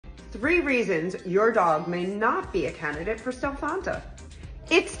3 reasons your dog may not be a candidate for STELFONTA.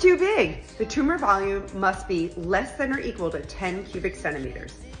 It's too big. The tumor volume must be less than or equal to 10 cubic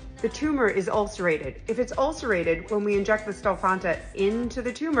centimeters. The tumor is ulcerated. If it's ulcerated, when we inject the STELFONTA into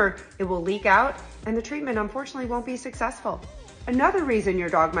the tumor, it will leak out and the treatment unfortunately won't be successful. Another reason your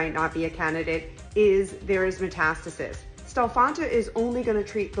dog might not be a candidate is there is metastasis. STELFONTA is only going to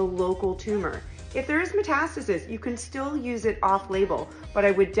treat the local tumor. If there is metastasis, you can still use it off-label, but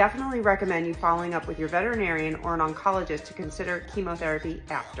I would definitely recommend you following up with your veterinarian or an oncologist to consider chemotherapy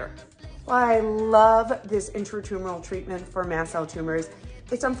after. Well, I love this intratumoral treatment for mast cell tumors.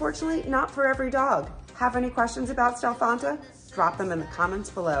 It's unfortunately not for every dog. Have any questions about STELFONTA? Drop them in the comments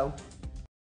below.